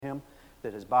him,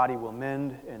 that his body will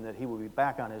mend, and that he will be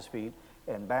back on his feet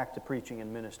and back to preaching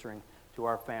and ministering to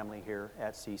our family here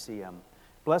at CCM.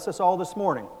 Bless us all this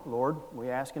morning, Lord. We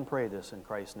ask and pray this in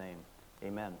Christ's name.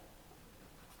 Amen.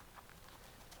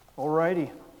 All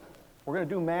righty. We're going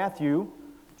to do Matthew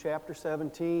chapter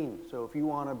 17. So if you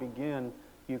want to begin,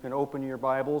 you can open your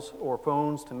Bibles or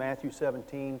phones to Matthew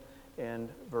 17 and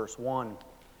verse 1.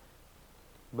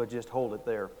 But just hold it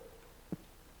there.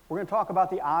 We're going to talk about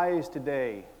the eyes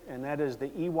today, and that is the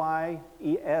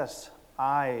E-Y-E-S,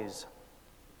 eyes.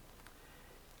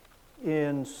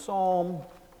 In Psalm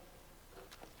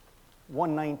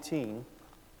 119,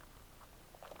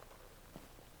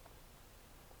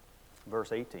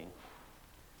 verse 18,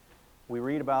 we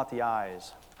read about the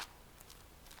eyes.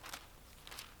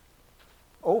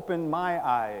 Open my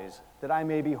eyes that I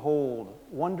may behold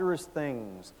wondrous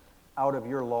things out of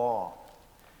your law.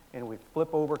 And we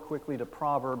flip over quickly to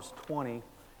Proverbs 20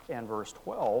 and verse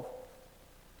 12.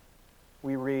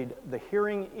 We read, the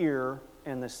hearing ear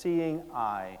and the seeing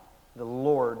eye, the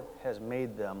Lord has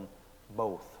made them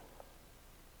both.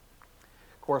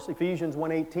 Of course, Ephesians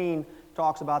 1:18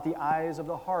 talks about the eyes of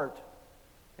the heart,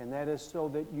 and that is so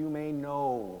that you may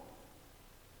know.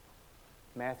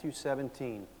 Matthew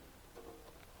 17,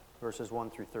 verses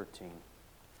 1 through 13.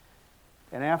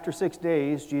 And after 6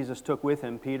 days, Jesus took with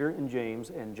him Peter and James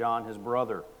and John his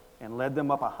brother, and led them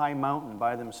up a high mountain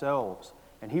by themselves.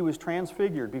 And he was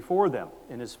transfigured before them,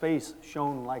 and his face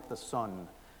shone like the sun,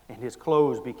 and his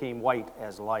clothes became white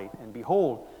as light. And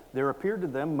behold, there appeared to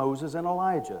them Moses and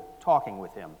Elijah, talking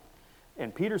with him.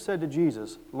 And Peter said to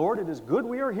Jesus, Lord, it is good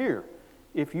we are here.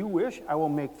 If you wish, I will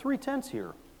make 3 tents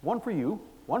here, one for you,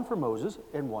 one for Moses,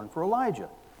 and one for Elijah.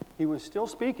 He was still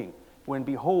speaking, when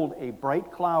behold, a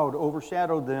bright cloud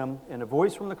overshadowed them, and a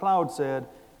voice from the cloud said,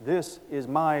 This is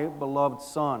my beloved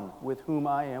Son, with whom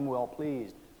I am well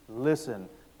pleased. Listen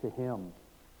to him.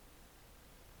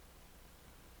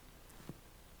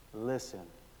 Listen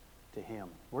to him.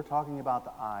 We're talking about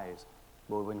the eyes,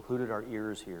 but we've included our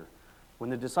ears here. When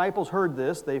the disciples heard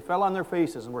this, they fell on their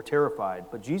faces and were terrified.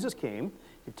 But Jesus came,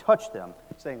 he touched them,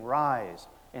 saying, Rise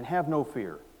and have no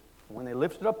fear. And when they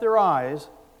lifted up their eyes,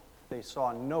 they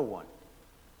saw no one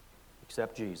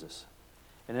except Jesus.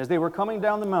 And as they were coming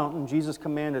down the mountain, Jesus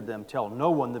commanded them, Tell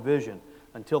no one the vision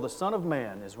until the Son of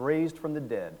Man is raised from the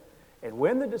dead. And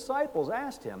when the disciples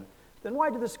asked him, Then why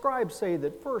did the scribes say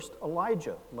that first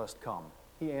Elijah must come?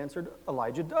 He answered,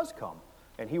 Elijah does come,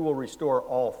 and he will restore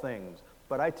all things.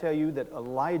 But I tell you that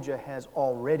Elijah has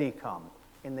already come,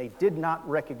 and they did not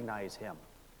recognize him,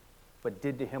 but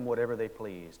did to him whatever they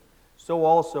pleased. So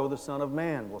also the Son of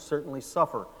Man will certainly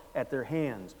suffer at their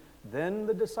hands. Then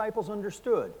the disciples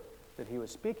understood that he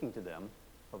was speaking to them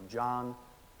of John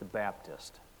the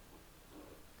Baptist.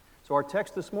 So our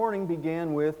text this morning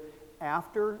began with,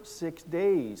 after 6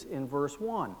 days in verse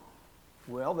 1.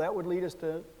 Well, that would lead us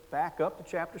to back up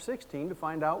to chapter 16 to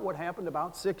find out what happened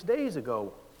about 6 days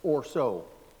ago or so.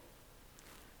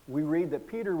 We read that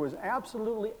Peter was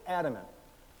absolutely adamant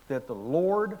that the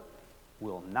Lord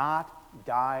will not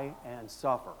die and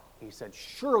suffer. He said,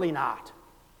 Surely not.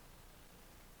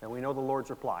 And we know the Lord's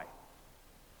reply.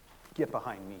 Get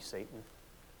behind me, Satan.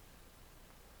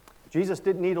 Jesus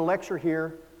didn't need a lecture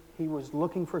here. He was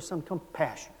looking for some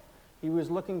compassion. He was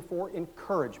looking for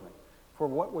encouragement for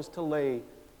what was to lay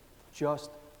just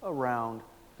around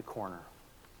the corner.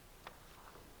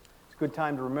 It's a good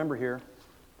time to remember here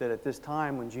that at this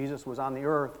time when Jesus was on the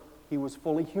earth, he was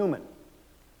fully human.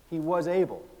 He was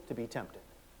able to be tempted,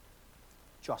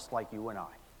 just like you and I.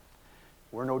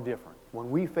 We're no different. When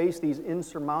we face these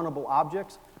insurmountable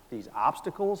objects, these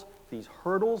obstacles, these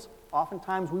hurdles,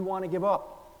 oftentimes we want to give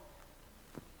up.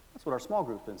 That's what our small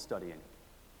group's been studying.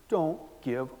 Don't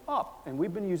give up. And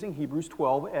we've been using Hebrews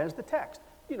 12 as the text.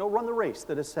 Run the race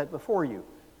that is set before you.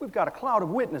 We've got a cloud of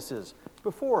witnesses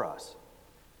before us.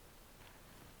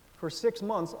 For 6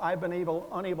 months, I've been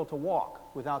unable to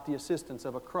walk without the assistance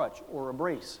of a crutch or a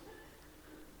brace.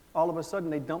 All of a sudden,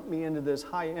 they dumped me into this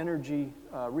high-energy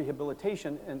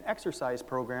rehabilitation and exercise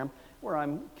program where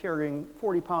I'm carrying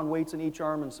 40-pound weights in each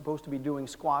arm and supposed to be doing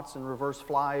squats and reverse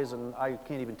flies, and I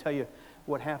can't even tell you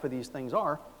what half of these things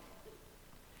are.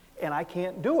 And I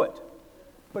can't do it.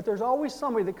 But there's always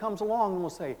somebody that comes along and will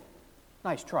say,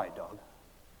 Nice try, Doug.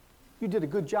 You did a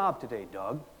good job today,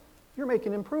 Doug. You're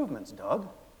making improvements, Doug.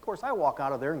 Of course, I walk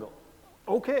out of there and go,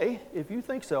 Okay, if you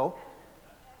think so.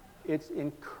 It's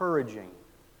encouraging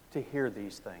to hear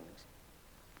these things.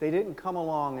 They didn't come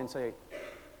along and say,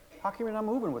 How come you're not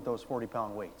moving with those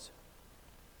 40-pound weights?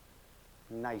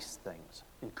 Nice things,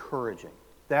 encouraging.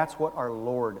 That's what our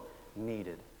Lord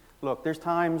needed. Look, there's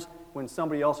times when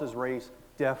somebody else's race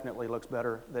definitely looks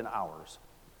better than ours.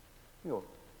 You go,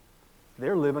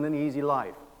 they're living an easy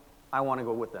life. I want to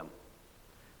go with them.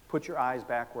 Put your eyes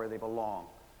back where they belong.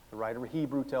 The writer of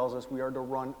Hebrew tells us we are to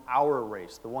run our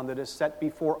race, the one that is set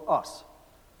before us,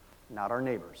 not our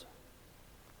neighbors.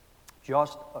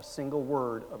 Just a single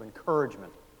word of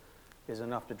encouragement is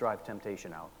enough to drive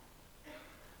temptation out.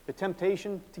 The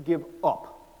temptation to give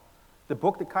up. The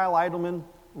book that Kyle Idleman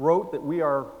wrote that we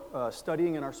are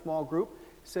studying in our small group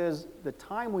says the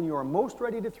time when you are most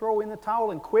ready to throw in the towel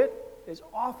and quit is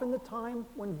often the time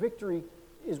when victory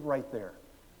is right there.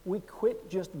 We quit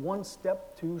just one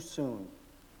step too soon.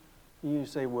 You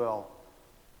say, well,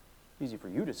 easy for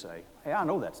you to say. Hey, I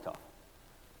know that's tough.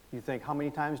 You think, how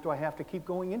many times do I have to keep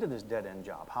going into this dead-end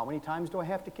job? How many times do I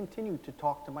have to continue to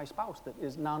talk to my spouse that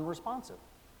is non-responsive?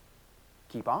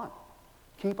 Keep on.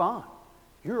 Keep on.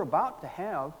 You're about to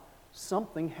have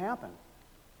something happen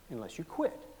unless you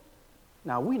quit.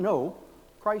 Now, we know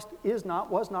Christ was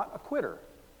not a quitter.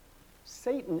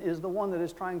 Satan is the one that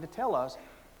is trying to tell us,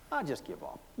 just give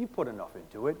up. You put enough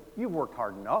into it. You've worked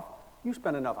hard enough. You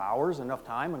spent enough hours, enough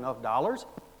time, enough dollars.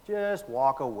 Just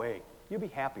walk away. You'll be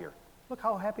happier. Look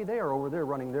how happy they are over there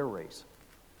running their race.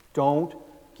 Don't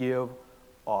give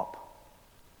up.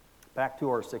 Back to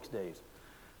our 6 days.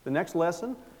 The next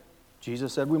lesson,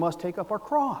 Jesus said we must take up our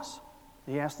cross.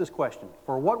 He asked this question,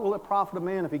 for what will it profit a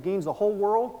man if he gains the whole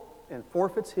world and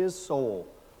forfeits his soul?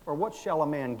 Or what shall a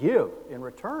man give in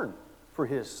return for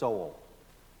his soul?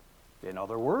 In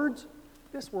other words,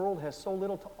 this world has so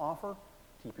little to offer.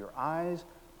 Keep your eyes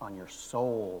on your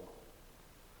soul.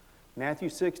 Matthew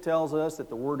 6 tells us that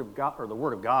the Word of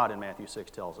God in Matthew 6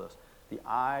 tells us, the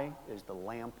eye is the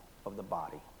lamp of the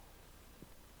body.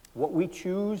 What we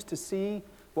choose to see,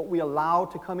 what we allow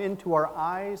to come into our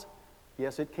eyes,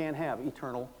 yes, it can have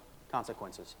eternal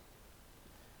consequences.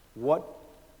 What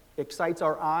excites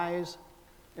our eyes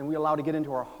and we allow to get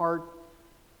into our heart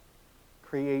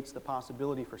creates the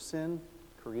possibility for sin,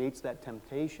 creates that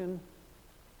temptation,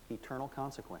 eternal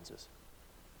consequences.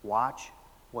 Watch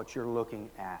what you're looking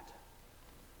at.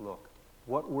 Look,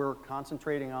 what we're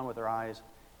concentrating on with our eyes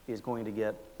is going to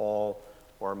get all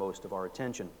or most of our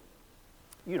attention.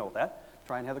 You know that.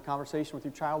 Try and have a conversation with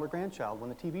your child or grandchild when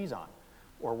the TV's on.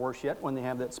 Or worse yet, when they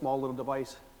have that small little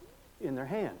device in their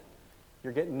hand.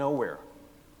 You're getting nowhere.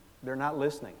 They're not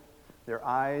listening. Their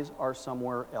eyes are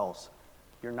somewhere else.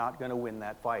 You're not going to win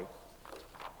that fight.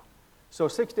 So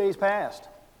 6 days passed.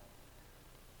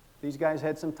 These guys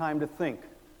had some time to think,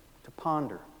 to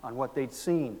ponder on what they'd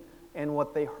seen and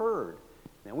what they heard.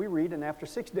 Then we read, and after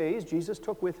 6 days, Jesus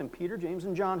took with him Peter, James,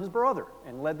 and John, his brother,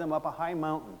 and led them up a high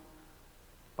mountain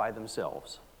by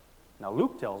themselves. Now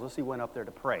Luke tells us he went up there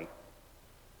to pray.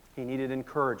 He needed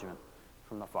encouragement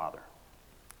from the Father.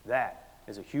 That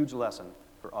is a huge lesson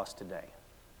for us today.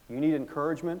 You need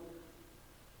encouragement?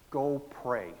 Go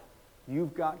pray.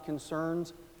 You've got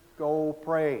concerns? Go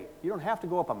pray. You don't have to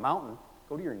go up a mountain.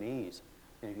 Go to your knees.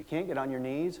 And if you can't get on your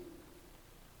knees,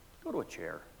 go to a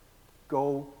chair.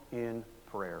 Go in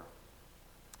prayer.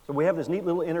 So we have this neat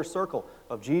little inner circle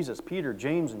of Jesus, Peter,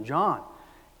 James, and John.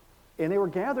 And they were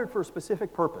gathered for a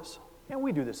specific purpose. And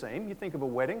we do the same. You think of a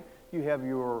wedding. You have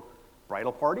your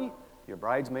bridal party, your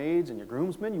bridesmaids, and your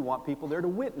groomsmen. You want people there to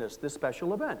witness this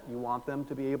special event. You want them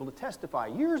to be able to testify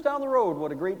years down the road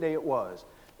what a great day it was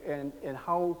and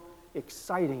how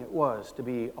exciting it was to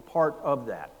be a part of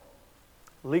that.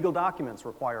 Legal documents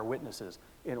require witnesses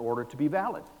in order to be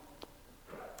valid.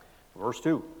 Verse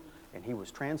 2, and he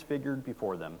was transfigured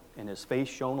before them, and his face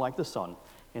shone like the sun,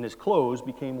 and his clothes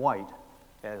became white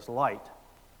as light.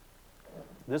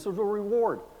 This was a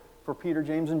reward for Peter,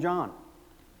 James, and John.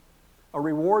 A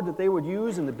reward that they would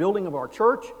use in the building of our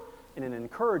church and an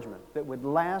encouragement that would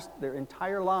last their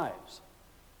entire lives.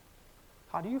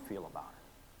 How do you feel about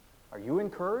it? Are you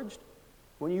encouraged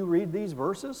when you read these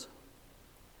verses?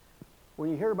 When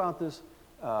you hear about this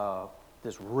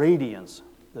radiance,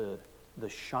 the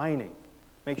shining,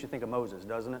 makes you think of Moses,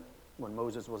 doesn't it? When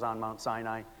Moses was on Mount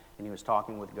Sinai and he was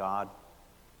talking with God.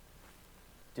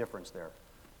 Difference there.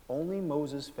 Only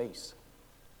Moses' face.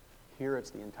 Here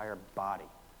it's the entire body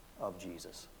of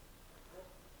Jesus.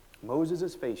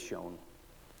 Moses' face shone,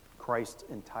 Christ's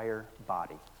entire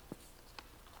body.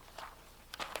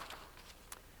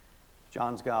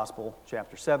 John's Gospel,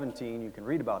 chapter 17, you can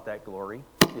read about that glory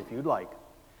if you'd like.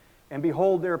 And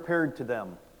behold, there appeared to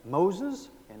them Moses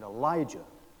and Elijah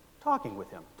talking with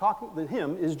him. Talking with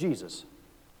him is Jesus.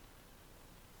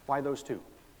 Why those two?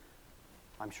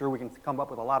 I'm sure we can come up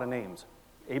with a lot of names.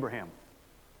 Abraham,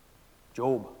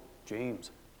 Job,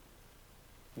 James,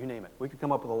 you name it. We could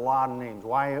come up with a lot of names.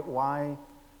 Why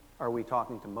are we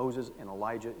talking to Moses and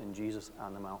Elijah and Jesus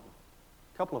on the mountain?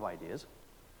 couple of ideas.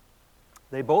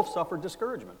 They both suffered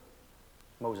discouragement,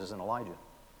 Moses and Elijah.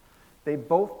 They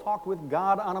both talked with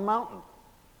God on a mountain.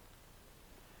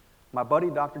 My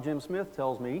buddy, Dr. Jim Smith,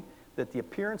 tells me that the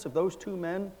appearance of those two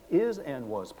men is and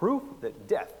was proof that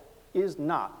death is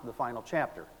not the final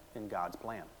chapter in God's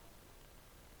plan.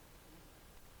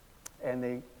 And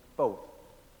they both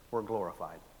were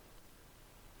glorified.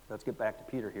 Let's get back to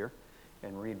Peter here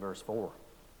and read verse 4.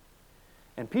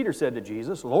 And Peter said to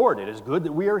Jesus, Lord, it is good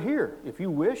that we are here. If you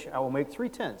wish, I will make 3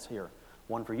 tents here.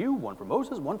 One for you, one for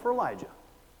Moses, one for Elijah.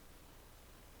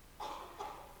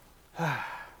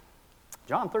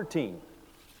 John 13,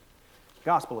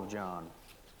 Gospel of John.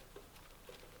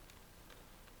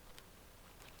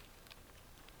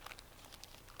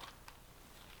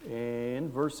 In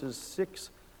verses 6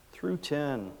 through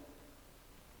 10.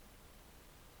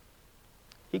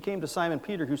 He came to Simon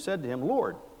Peter, who said to him,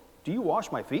 Lord, do you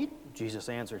wash my feet? Jesus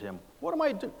answered him,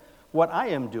 What I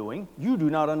am doing, you do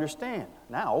not understand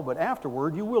now, but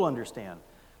afterward you will understand.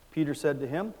 Peter said to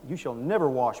him, You shall never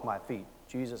wash my feet.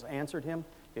 Jesus answered him,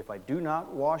 If I do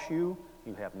not wash you,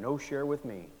 you have no share with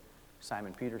me.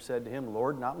 Simon Peter said to him,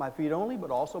 Lord, not my feet only,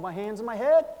 but also my hands and my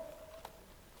head.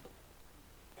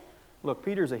 Look,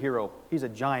 Peter's a hero. He's a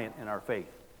giant in our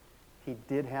faith. He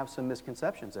did have some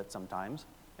misconceptions at some times,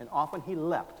 and often he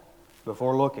leapt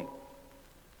before looking.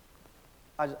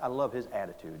 I love his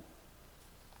attitude.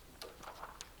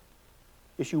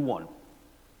 Issue 1.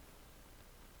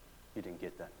 You didn't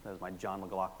get that. That was my John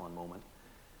McLaughlin moment.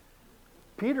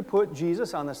 Peter put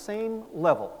Jesus on the same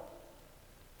level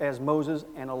as Moses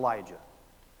and Elijah.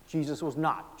 Jesus was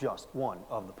not just one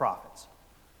of the prophets.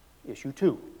 Issue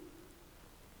 2.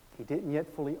 He didn't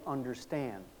yet fully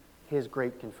understand his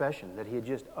great confession that he had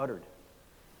just uttered.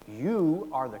 You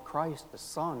are the Christ, the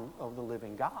Son of the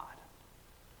living God.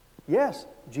 Yes,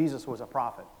 Jesus was a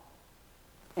prophet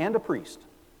and a priest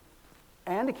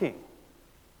and a king.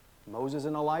 Moses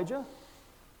and Elijah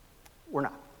were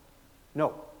not.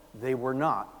 No, they were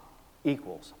not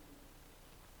equals.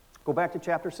 Go back to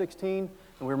chapter 16,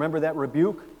 and we remember that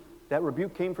rebuke. That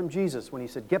rebuke came from Jesus when he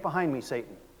said, Get behind me,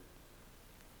 Satan.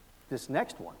 This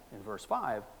next one, in verse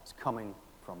 5, is coming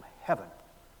from heaven.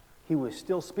 He was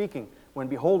still speaking when,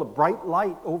 behold, a bright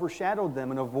light overshadowed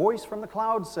them, and a voice from the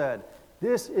cloud said,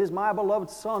 This is my beloved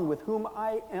Son, with whom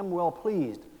I am well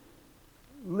pleased.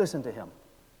 Listen to him.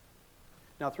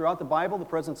 Now, throughout the Bible, the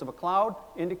presence of a cloud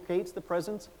indicates the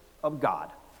presence of God.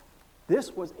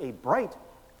 This was a bright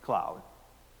cloud.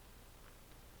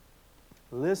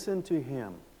 Listen to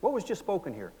him. What was just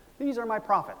spoken here? These are my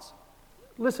prophets.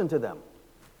 Listen to them.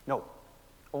 No,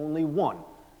 only one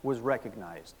was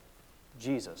recognized.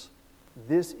 Jesus.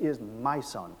 This is my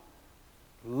Son.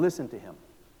 Listen to him.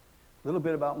 A little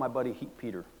bit about my buddy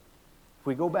Peter. If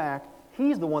we go back,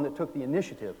 he's the one that took the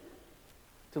initiative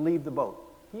to leave the boat.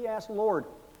 He asked, Lord,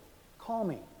 call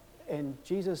me. And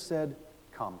Jesus said,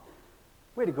 Come.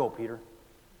 Way to go, Peter.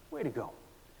 Way to go.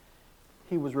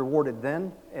 He was rewarded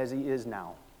then as he is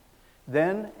now.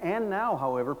 Then and now,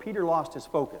 however, Peter lost his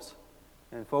focus.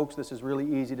 And folks, this is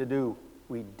really easy to do.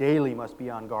 We daily must be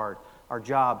on guard. Our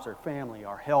jobs, our family,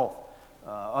 our health,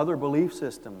 other belief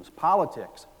systems,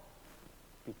 politics.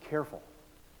 Be careful.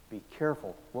 Be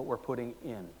careful what we're putting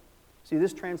in. See,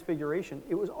 this transfiguration,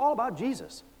 it was all about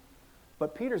Jesus.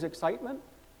 But Peter's excitement,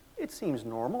 it seems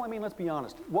normal. I mean, let's be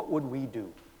honest. What would we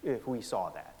do if we saw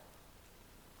that?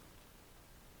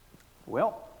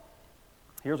 Well,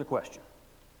 here's a question.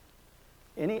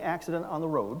 Any accident on the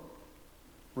road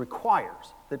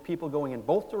requires that people going in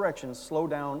both directions slow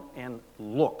down and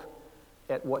look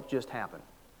at what just happened.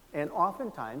 And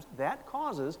oftentimes, that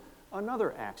causes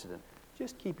another accident.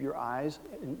 Just keep your eyes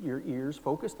and your ears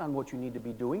focused on what you need to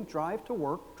be doing. Drive to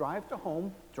work, drive to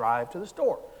home, drive to the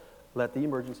store. Let the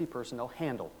emergency personnel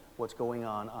handle what's going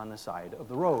on the side of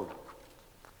the road.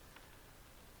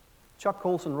 Chuck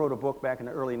Colson wrote a book back in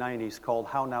the early 90s called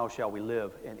How Now Shall We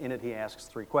Live? And in it he asks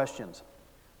 3 questions.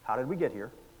 How did we get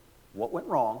here? What went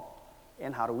wrong?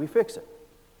 And how do we fix it?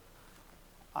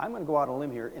 I'm going to go out on a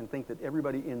limb here and think that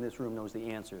everybody in this room knows the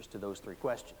answers to those 3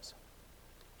 questions.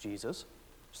 Jesus,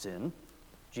 sin,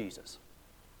 Jesus.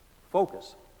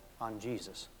 Focus on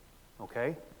Jesus.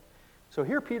 Okay? So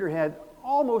here Peter had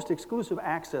almost exclusive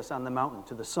access on the mountain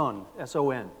to the Son,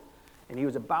 S-O-N. And he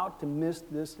was about to miss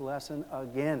this lesson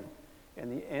again. And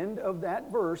the end of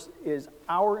that verse is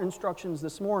our instructions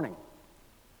this morning.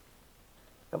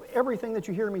 Of everything that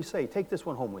you hear me say, take this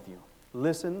one home with you.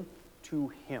 Listen to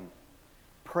him.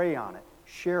 Pray on it.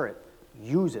 Share it.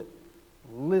 Use it.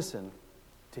 Listen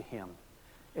to him.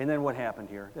 And then what happened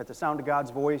here? At the sound of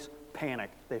God's voice,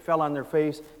 panic. They fell on their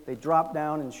face. They dropped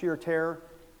down in sheer terror,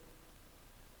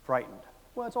 frightened.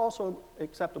 Well, it's also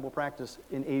acceptable practice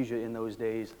in Asia in those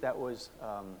days. That was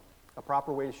a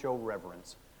proper way to show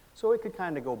reverence. So it could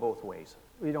kind of go both ways.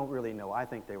 We don't really know. I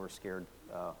think they were scared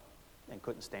and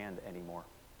couldn't stand anymore.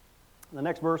 In the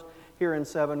next verse, here in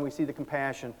 7, we see the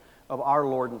compassion of our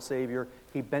Lord and Savior.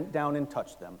 He bent down and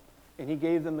touched them, and he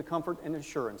gave them the comfort and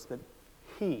assurance that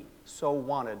he so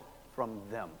wanted from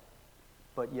them.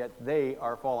 But yet they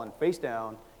are fallen face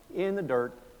down in the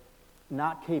dirt,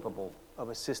 not capable of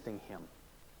assisting him.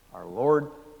 Our Lord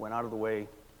went out of the way,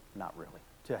 not really,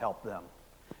 to help them.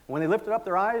 When they lifted up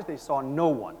their eyes, they saw no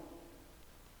one,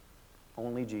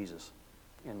 only Jesus,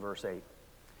 in verse 8.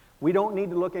 We don't need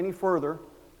to look any further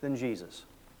than Jesus.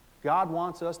 God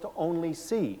wants us to only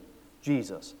see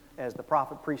Jesus as the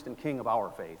prophet, priest, and king of our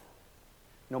faith.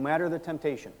 No matter the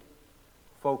temptation,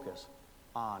 focus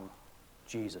on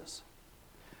Jesus.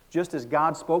 Just as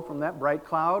God spoke from that bright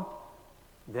cloud,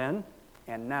 then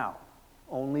and now,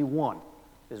 only one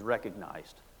is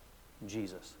recognized,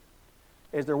 Jesus.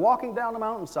 As they're walking down the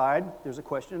mountainside, there's a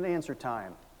question and answer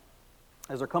time.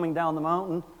 As they're coming down the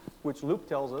mountain, which Luke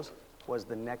tells us was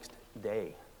the next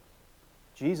day,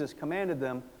 Jesus commanded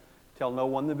them, tell no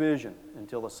one the vision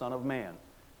until the Son of Man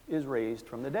is raised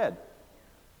from the dead.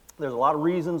 There's a lot of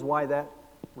reasons why that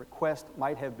request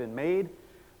might have been made.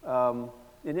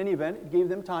 In any event, it gave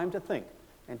them time to think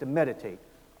and to meditate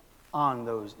on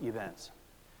those events.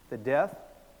 The death,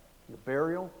 the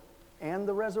burial, and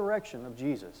the resurrection of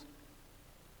Jesus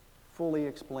fully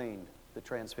explained the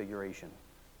transfiguration.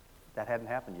 That hadn't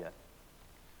happened yet.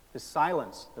 The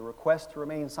silence, the request to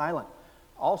remain silent,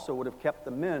 also would have kept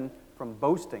the men from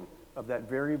boasting of that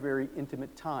very, very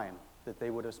intimate time that they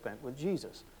would have spent with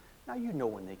Jesus. Now, you know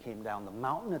when they came down the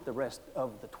mountain at the rest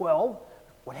of the 12,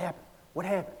 what happened? What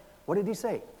happened? What did he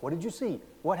say? What did you see?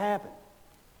 What happened?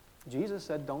 Jesus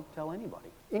said, don't tell anybody,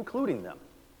 including them.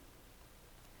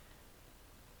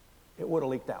 It would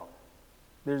have leaked out.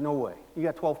 There's no way. You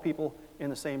got 12 people in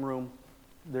the same room.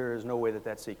 There is no way that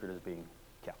that secret is being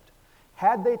kept.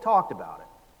 Had they talked about it,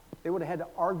 they would have had to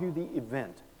argue the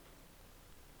event.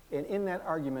 And in that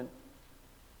argument,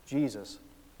 Jesus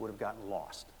would have gotten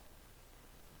lost.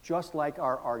 Just like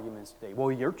our arguments today.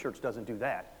 Well, your church doesn't do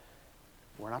that.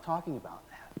 We're not talking about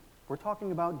that. We're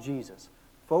talking about Jesus.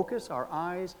 Focus our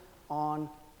eyes on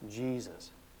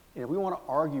Jesus. And if we want to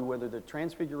argue whether the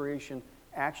transfiguration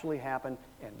actually happened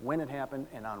and when it happened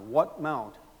and on what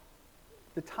mount,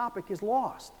 the topic is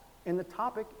lost. And the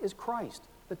topic is Christ.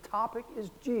 The topic is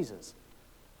Jesus.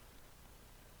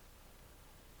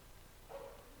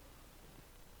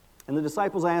 And the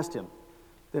disciples asked him,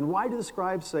 then why do the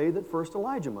scribes say that first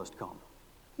Elijah must come?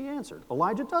 He answered,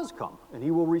 Elijah does come, and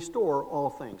he will restore all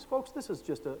things. Folks, this is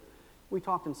just we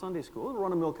talked in Sunday school, a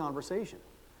run-of-the-mill conversation.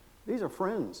 These are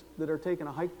friends that are taking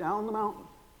a hike down the mountain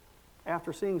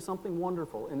after seeing something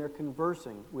wonderful, and they're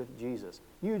conversing with Jesus.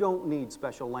 You don't need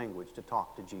special language to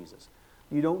talk to Jesus.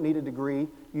 You don't need a degree.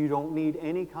 You don't need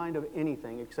any kind of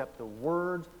anything except the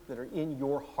words that are in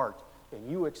your heart. And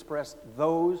you express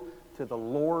those to the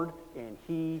Lord, and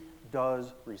he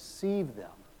does receive them.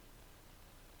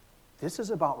 This is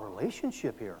about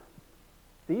relationship here.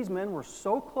 These men were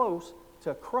so close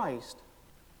to Christ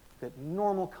that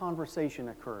normal conversation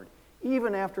occurred,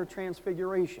 even after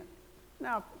transfiguration.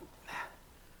 Now,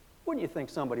 wouldn't you think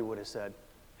somebody would have said,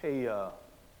 hey,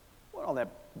 what all that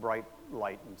bright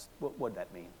light, what'd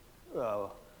that mean?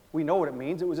 We know what it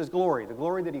means. It was his glory, the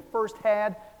glory that he first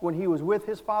had when he was with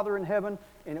his Father in heaven,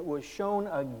 and it was shown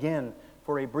again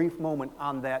for a brief moment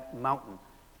on that mountain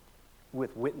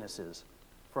with witnesses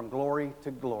from glory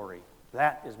to glory.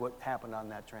 That is what happened on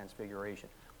that transfiguration.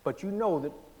 But you know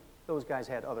that those guys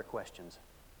had other questions,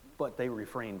 but they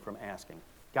refrained from asking.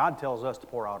 God tells us to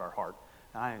pour out our heart,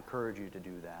 and I encourage you to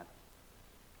do that.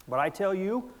 But I tell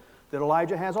you that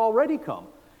Elijah has already come.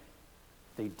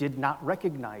 They did not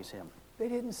recognize him. They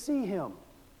didn't see him.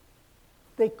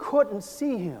 They couldn't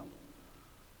see him,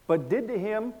 but did to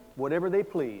him whatever they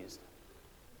pleased.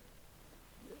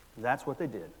 That's what they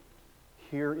did.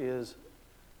 Here is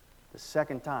the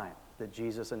second time that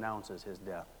Jesus announces his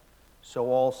death. So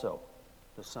also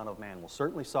the Son of Man will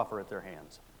certainly suffer at their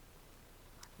hands.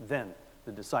 Then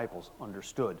the disciples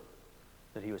understood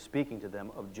that he was speaking to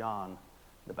them of John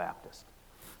the Baptist.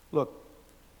 Look,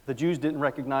 the Jews didn't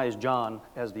recognize John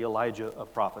as the Elijah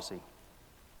of prophecy.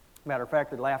 Matter of fact,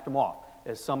 they laughed him off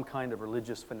as some kind of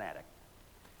religious fanatic.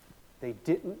 They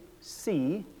didn't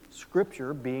see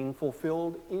Scripture being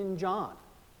fulfilled in John.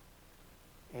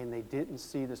 And they didn't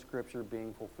see the Scripture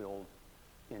being fulfilled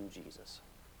in Jesus.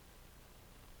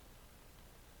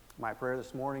 My prayer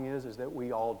this morning is that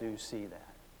we all do see that.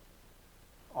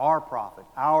 Our prophet,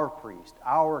 our priest,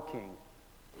 our king,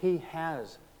 He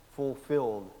has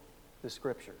fulfilled the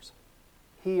Scriptures.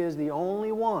 He is the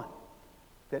only one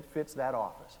that fits that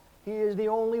office. He is the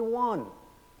only one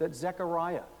that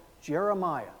Zechariah,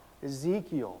 Jeremiah,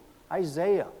 Ezekiel,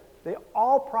 Isaiah, they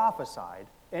all prophesied,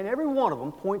 and every one of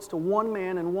them points to one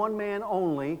man and one man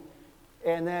only,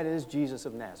 and that is Jesus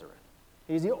of Nazareth.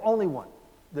 He's the only one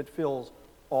that fills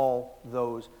all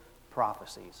those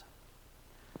prophecies.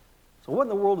 So what in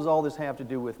the world does all this have to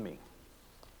do with me?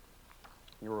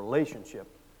 Your relationship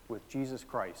with Jesus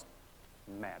Christ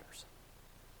matters.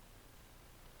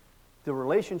 The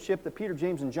relationship that Peter,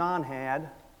 James, and John had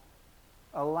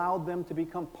allowed them to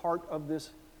become part of this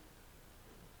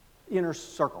inner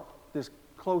circle, this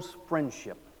close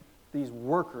friendship, these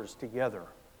workers together.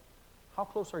 How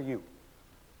close are you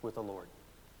with the Lord?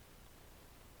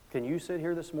 Can you sit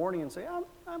here this morning and say,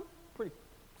 I'm pretty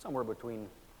somewhere between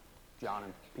John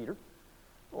and Peter?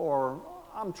 Or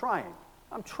I'm trying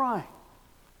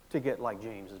to get like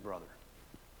James, his brother.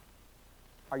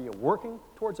 Are you working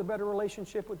towards a better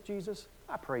relationship with Jesus?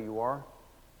 I pray you are.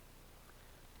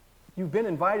 You've been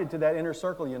invited to that inner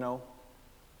circle, you know.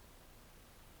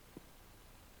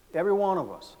 Every one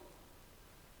of us.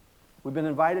 We've been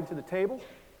invited to the table,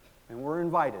 and we're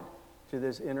invited to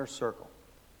this inner circle,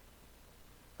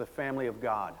 the family of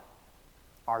God.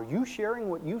 Are you sharing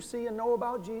what you see and know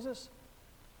about Jesus?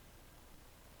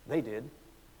 They did.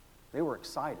 They were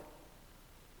excited.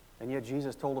 And yet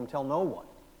Jesus told them, tell no one.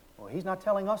 Well, he's not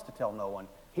telling us to tell no one.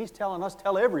 He's telling us,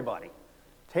 tell everybody.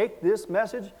 Take this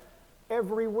message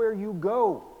everywhere you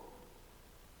go.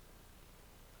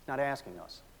 He's not asking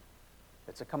us.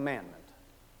 It's a commandment.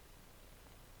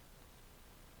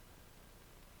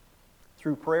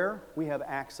 Through prayer, we have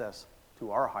access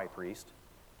to our high priest,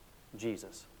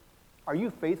 Jesus. Are you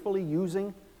faithfully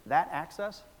using that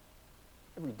access?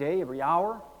 Every day, every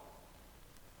hour?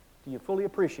 Do you fully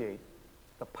appreciate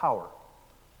the power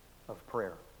of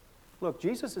prayer? Look,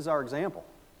 Jesus is our example.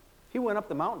 He went up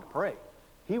the mountain to pray.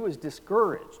 He was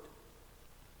discouraged.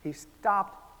 He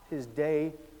stopped his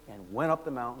day and went up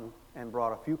the mountain and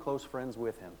brought a few close friends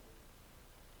with him.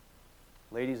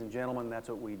 Ladies and gentlemen, that's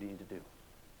what we need to do.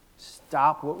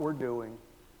 Stop what we're doing.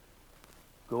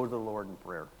 Go to the Lord in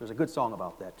prayer. There's a good song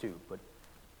about that too, but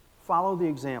follow the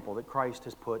example that Christ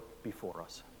has put before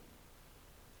us.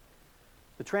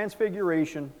 The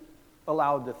Transfiguration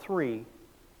allowed the three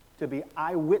to be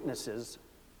eyewitnesses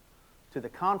to the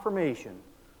confirmation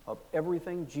of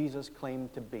everything Jesus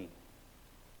claimed to be.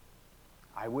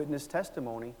 Eyewitness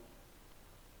testimony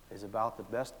is about the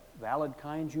best valid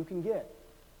kind you can get.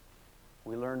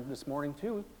 We learned this morning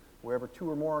too, wherever two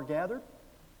or more are gathered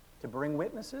to bring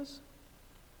witnesses,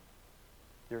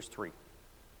 there's three.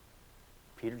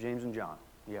 Peter, James, and John.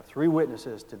 You have three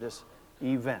witnesses to this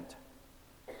event.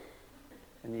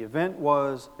 And the event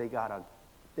was they got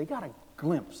a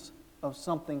glimpse of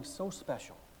something so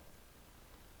special.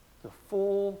 The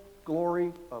full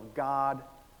glory of God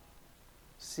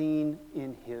seen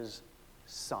in His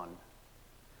Son.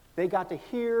 They got to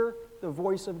hear the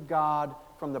voice of God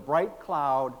from the bright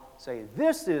cloud say,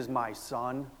 "This is my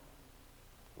Son,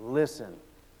 listen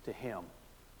to Him."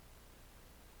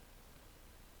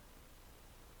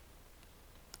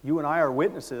 You and I are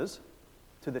witnesses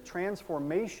to the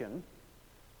transformation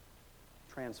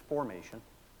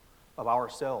of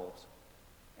ourselves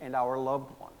and our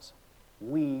loved ones.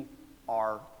 We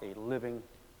are a living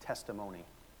testimony.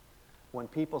 When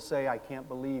people say, "I can't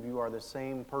believe you are the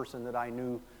same person that I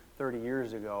knew 30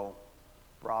 years ago,"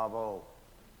 bravo.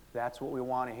 That's what we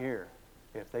want to hear.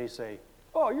 If they say,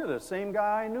 "Oh, you're the same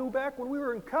guy I knew back when we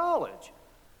were in college,"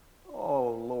 oh,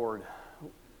 Lord,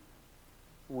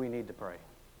 we need to pray.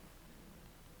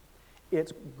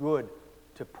 It's good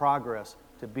to progress,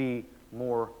 to be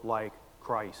more like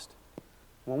Christ.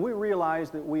 When we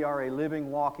realize that we are a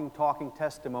living, walking, talking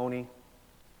testimony,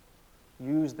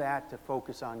 use that to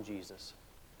focus on Jesus.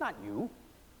 Not you,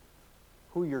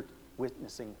 who you're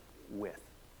witnessing with.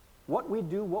 What we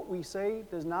do, what we say,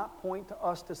 does not point to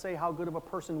us to say how good of a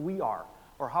person we are,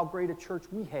 or how great a church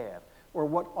we have, or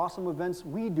what awesome events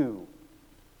we do.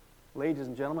 Ladies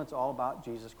and gentlemen, it's all about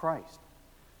Jesus Christ.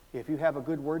 If you have a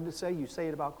good word to say, you say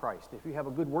it about Christ. If you have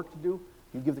a good work to do,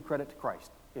 you give the credit to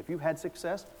Christ. If you've had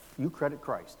success, you credit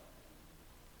Christ.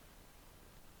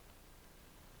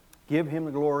 Give Him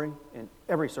the glory in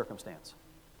every circumstance.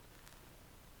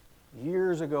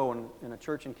 Years ago in a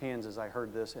church in Kansas, I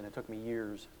heard this, and it took me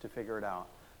years to figure it out.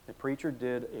 The preacher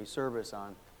did a service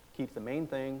on keep the main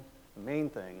thing, the main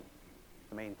thing,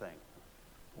 the main thing.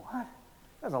 What?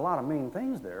 There's a lot of main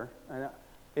things there, and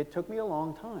it took me a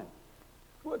long time.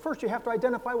 Well, at first, you have to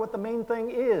identify what the main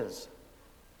thing is.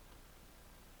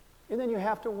 And then you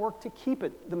have to work to keep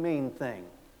it the main thing.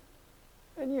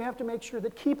 And you have to make sure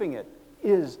that keeping it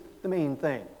is the main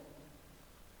thing.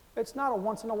 It's not a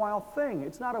once-in-a-while thing.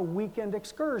 It's not a weekend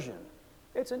excursion.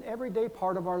 It's an everyday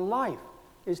part of our life,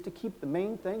 is to keep the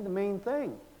main thing the main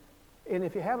thing. And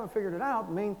if you haven't figured it out,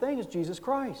 the main thing is Jesus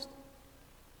Christ.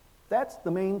 That's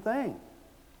the main thing.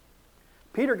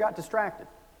 Peter got distracted.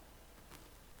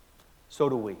 So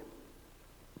do we.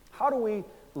 How do we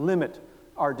limit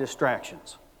our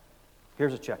distractions?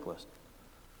 Here's a checklist.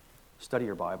 Study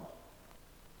your Bible.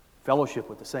 Fellowship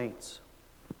with the saints.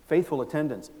 Faithful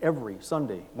attendance every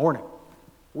Sunday morning.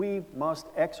 We must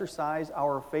exercise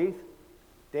our faith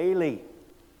daily. It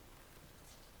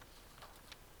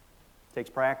takes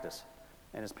practice.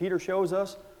 And as Peter shows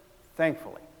us,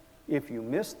 thankfully, if you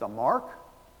miss the mark,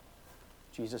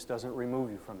 Jesus doesn't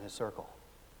remove you from his circle.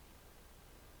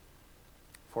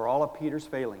 For all of Peter's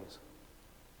failings,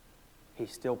 he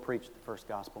still preached the first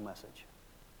gospel message.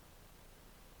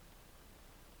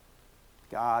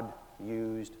 God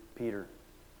used Peter.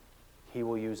 He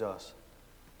will use us.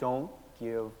 Don't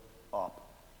give up.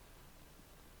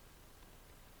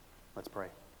 Let's pray.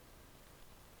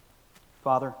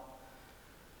 Father,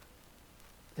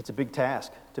 it's a big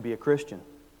task to be a Christian.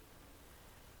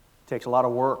 It takes a lot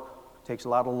of work. It takes a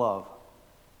lot of love.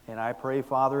 And I pray,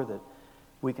 Father, that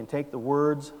we can take the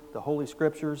words, the Holy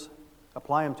Scriptures,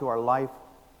 apply them to our life,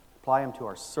 apply them to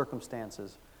our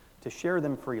circumstances, to share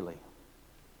them freely.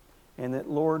 And that,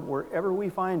 Lord, wherever we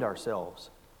find ourselves,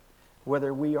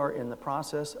 whether we are in the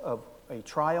process of a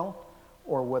trial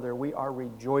or whether we are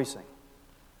rejoicing,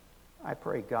 I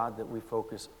pray, God, that we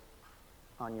focus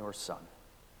on your Son.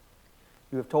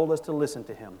 You have told us to listen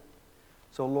to him.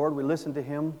 So, Lord, we listen to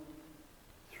him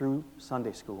through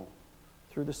Sunday school,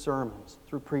 through the sermons,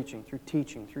 through preaching, through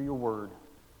teaching, through your word.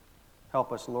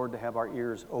 Help us, Lord, to have our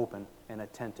ears open and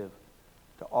attentive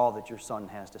to all that your Son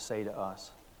has to say to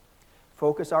us.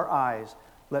 Focus our eyes.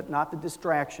 Let not the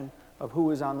distraction of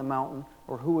who is on the mountain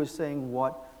or who is saying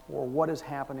what or what is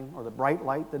happening or the bright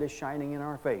light that is shining in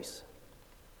our face.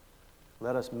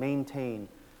 Let us maintain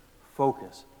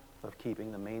focus of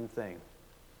keeping the main thing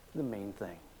the main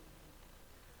thing.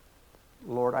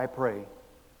 Lord, I pray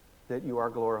that you are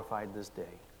glorified this day.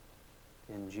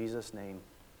 In Jesus' name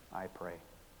I pray.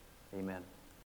 Amen.